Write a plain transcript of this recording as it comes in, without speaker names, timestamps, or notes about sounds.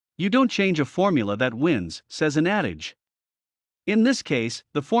You don't change a formula that wins, says an adage. In this case,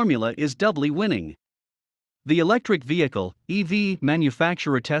 the formula is doubly winning. The electric vehicle, EV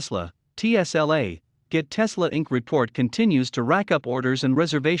manufacturer Tesla, TSLA, Get Tesla Inc. report continues to rack up orders and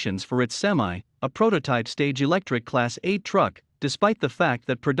reservations for its Semi, a prototype stage electric Class 8 truck, despite the fact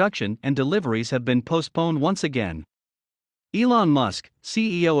that production and deliveries have been postponed once again. Elon Musk,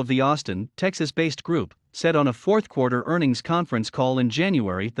 CEO of the Austin, Texas-based group, said on a fourth-quarter earnings conference call in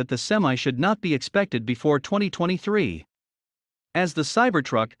January that the Semi should not be expected before 2023. As the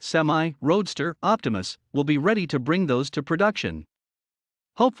Cybertruck, Semi, Roadster, Optimus, will be ready to bring those to production.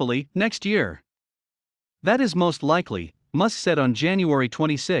 Hopefully, next year. That is most likely, Musk said on January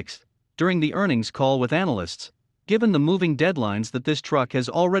 26, during the earnings call with analysts. Given the moving deadlines that this truck has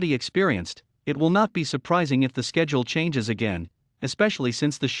already experienced, it will not be surprising if the schedule changes again, especially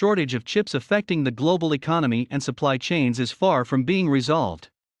since the shortage of chips affecting the global economy and supply chains is far from being resolved.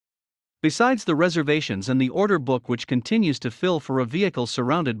 Besides the reservations and the order book which continues to fill for a vehicle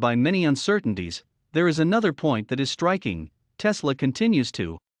surrounded by many uncertainties, there is another point that is striking. Tesla continues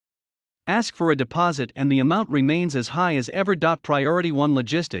to ask for a deposit and the amount remains as high as ever. Priority One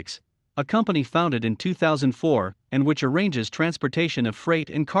Logistics, a company founded in 2004 and which arranges transportation of freight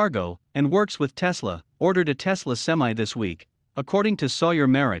and cargo and works with Tesla, ordered a Tesla Semi this week, according to Sawyer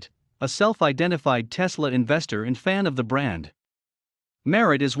Merritt, a self-identified Tesla investor and fan of the brand.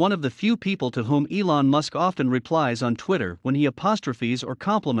 Merritt is one of the few people to whom Elon Musk often replies on Twitter when he apostrophes or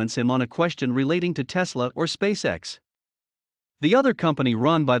compliments him on a question relating to Tesla or SpaceX. The other company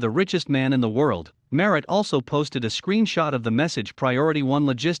run by the richest man in the world, Merritt also posted a screenshot of the message Priority One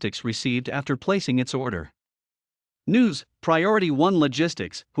Logistics received after placing its order. News: Priority One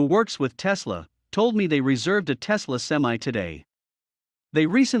Logistics, who works with Tesla, told me they reserved a Tesla Semi today. They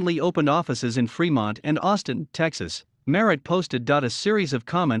recently opened offices in Fremont and Austin, Texas. Merritt posted. A series of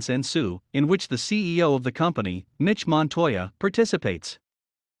comments ensue, in which the CEO of the company, Mitch Montoya, participates.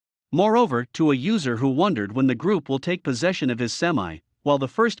 Moreover, to a user who wondered when the group will take possession of his Semi, while the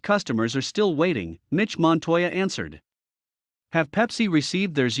first customers are still waiting, Mitch Montoya answered. Have Pepsi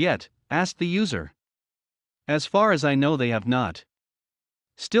received theirs yet? Asked the user. As far as I know, they have not.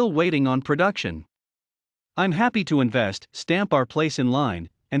 Still waiting on production. I'm happy to invest, stamp our place in line,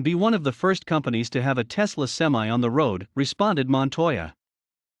 and be one of the first companies to have a Tesla Semi on the road, responded Montoya.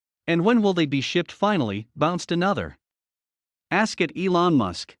 And when will they be shipped finally? Bounced another. Ask it Elon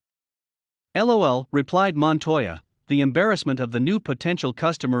Musk. LOL, replied Montoya. The embarrassment of the new potential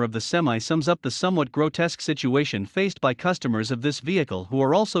customer of the Semi sums up the somewhat grotesque situation faced by customers of this vehicle who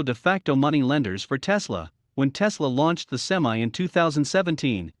are also de facto money lenders for Tesla. When Tesla launched the Semi in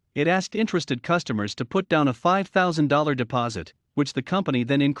 2017, it asked interested customers to put down a $5,000 deposit, which the company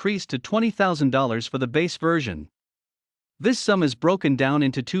then increased to $20,000 for the base version. This sum is broken down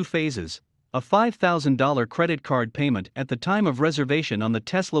into two phases: a $5,000 credit card payment at the time of reservation on the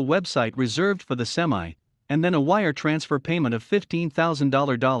Tesla website reserved for the Semi, and then a wire transfer payment of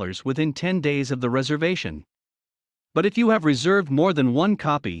 $15,000 within 10 days of the reservation. But if you have reserved more than one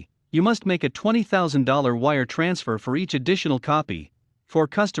copy, you must make a $20,000 wire transfer for each additional copy. For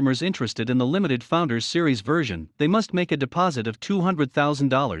customers interested in the limited Founders Series version, they must make a deposit of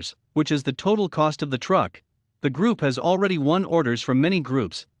 $200,000, which is the total cost of the truck. The group has already won orders from many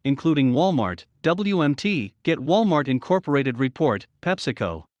groups, including Walmart, WMT, Get Walmart Incorporated Report,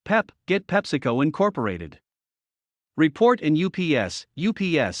 PepsiCo, Pep, Get PepsiCo Incorporated Report, and UPS,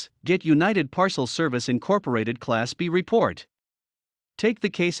 Get United Parcel Service Incorporated Class B Report. Take the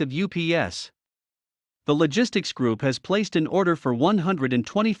case of UPS. The logistics group has placed an order for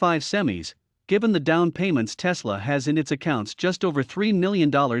 125 semis. Given the down payments Tesla has in its accounts, just over $3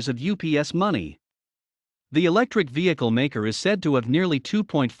 million of UPS money. The electric vehicle maker is said to have nearly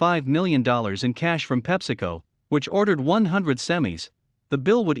 $2.5 million in cash from PepsiCo, which ordered 100 semis. The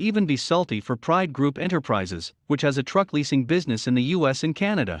bill would even be salty for Pride Group Enterprises, which has a truck leasing business in the US and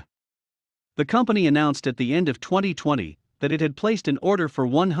Canada. The company announced at the end of 2020 that it had placed an order for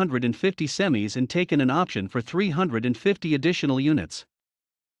 150 semis and taken an option for 350 additional units.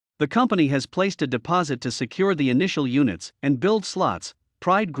 The company has placed a deposit to secure the initial units and build slots,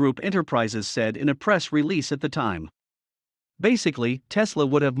 Pride Group Enterprises said in a press release at the time. Basically, Tesla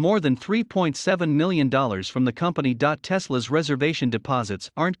would have more than $3.7 million from the company. Tesla's reservation deposits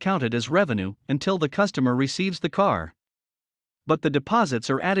aren't counted as revenue until the customer receives the car. But the deposits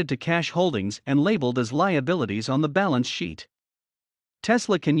are added to cash holdings and labeled as liabilities on the balance sheet.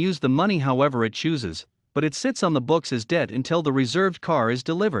 Tesla can use the money however it chooses, but it sits on the books as debt until the reserved car is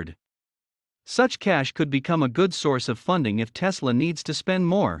delivered. Such cash could become a good source of funding if Tesla needs to spend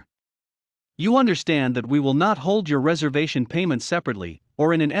more. You understand that we will not hold your reservation payment separately,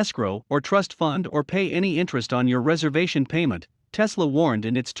 or in an escrow or trust fund or pay any interest on your reservation payment, Tesla warned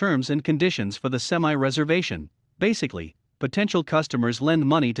in its terms and conditions for the semi-reservation. Basically, potential customers lend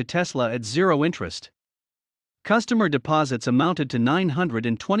money to Tesla at zero interest. Customer deposits amounted to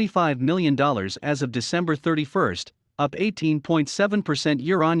 $925 million as of December 31, up 18.7%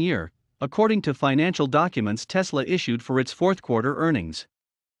 year-on-year, according to financial documents Tesla issued for its fourth quarter earnings.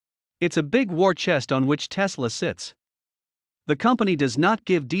 It's a big war chest on which Tesla sits. The company does not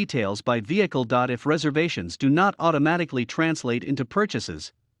give details by vehicle. If reservations do not automatically translate into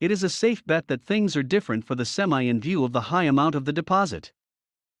purchases, it is a safe bet that things are different for the Semi in view of the high amount of the deposit.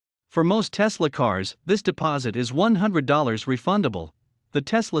 For most Tesla cars, this deposit is $100 refundable. The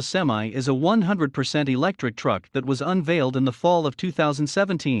Tesla Semi is a 100% electric truck that was unveiled in the fall of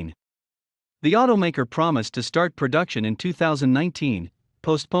 2017. The automaker promised to start production in 2019,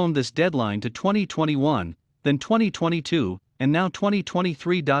 postponed this deadline to 2021, then 2022, and now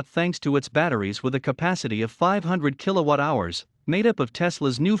 2023. Thanks to its batteries with a capacity of 500 kilowatt-hours, made up of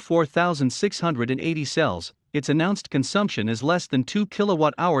Tesla's new 4,680 cells, its announced consumption is less than 2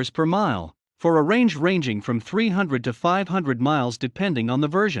 kilowatt-hours per mile, for a range ranging from 300 to 500 miles depending on the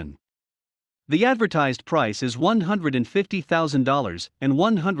version. The advertised price is $150,000 and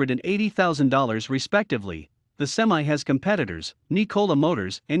 $180,000 respectively. The Semi has competitors, Nikola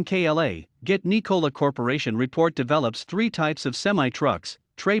Motors, NKLA. Get Nikola Corporation report develops 3 types of semi-trucks,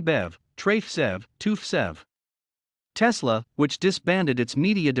 Tre-BEV, Tre-SEV, TÜV-SEV. Tesla, which disbanded its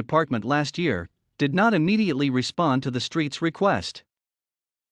media department last year, did not immediately respond to the street's request.